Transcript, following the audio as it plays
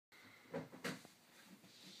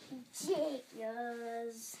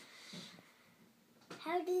Jingles.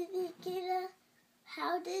 How did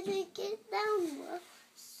it get down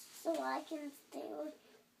so I can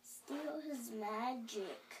steal his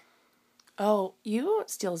magic? Oh, you won't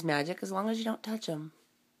steal his magic as long as you don't touch him.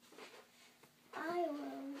 I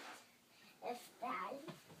won't. If Daddy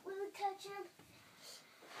would touch him,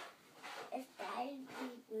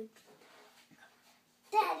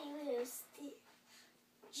 Daddy would steal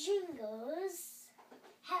Jingles.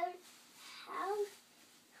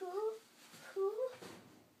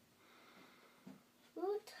 Who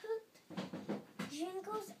took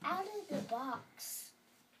Jingles out of the box?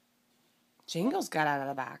 Jingles got out of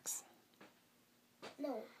the box.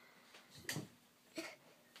 No.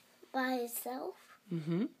 By himself?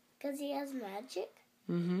 Mm-hmm. Because he has magic?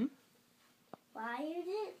 Mm-hmm. Why you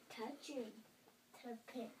didn't touch him to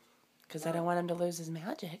pick? Because I don't want him to lose his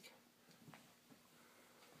magic.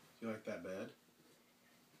 You like that bad?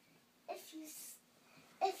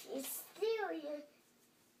 If you steal your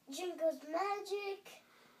Jingles magic,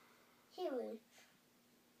 he would.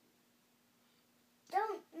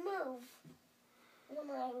 Don't move when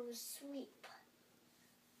I will sweep.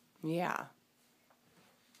 Yeah.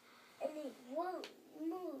 And he won't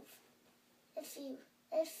move. If you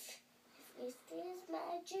steal his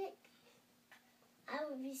magic, I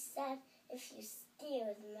would be sad if you steal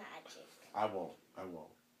his magic. I won't.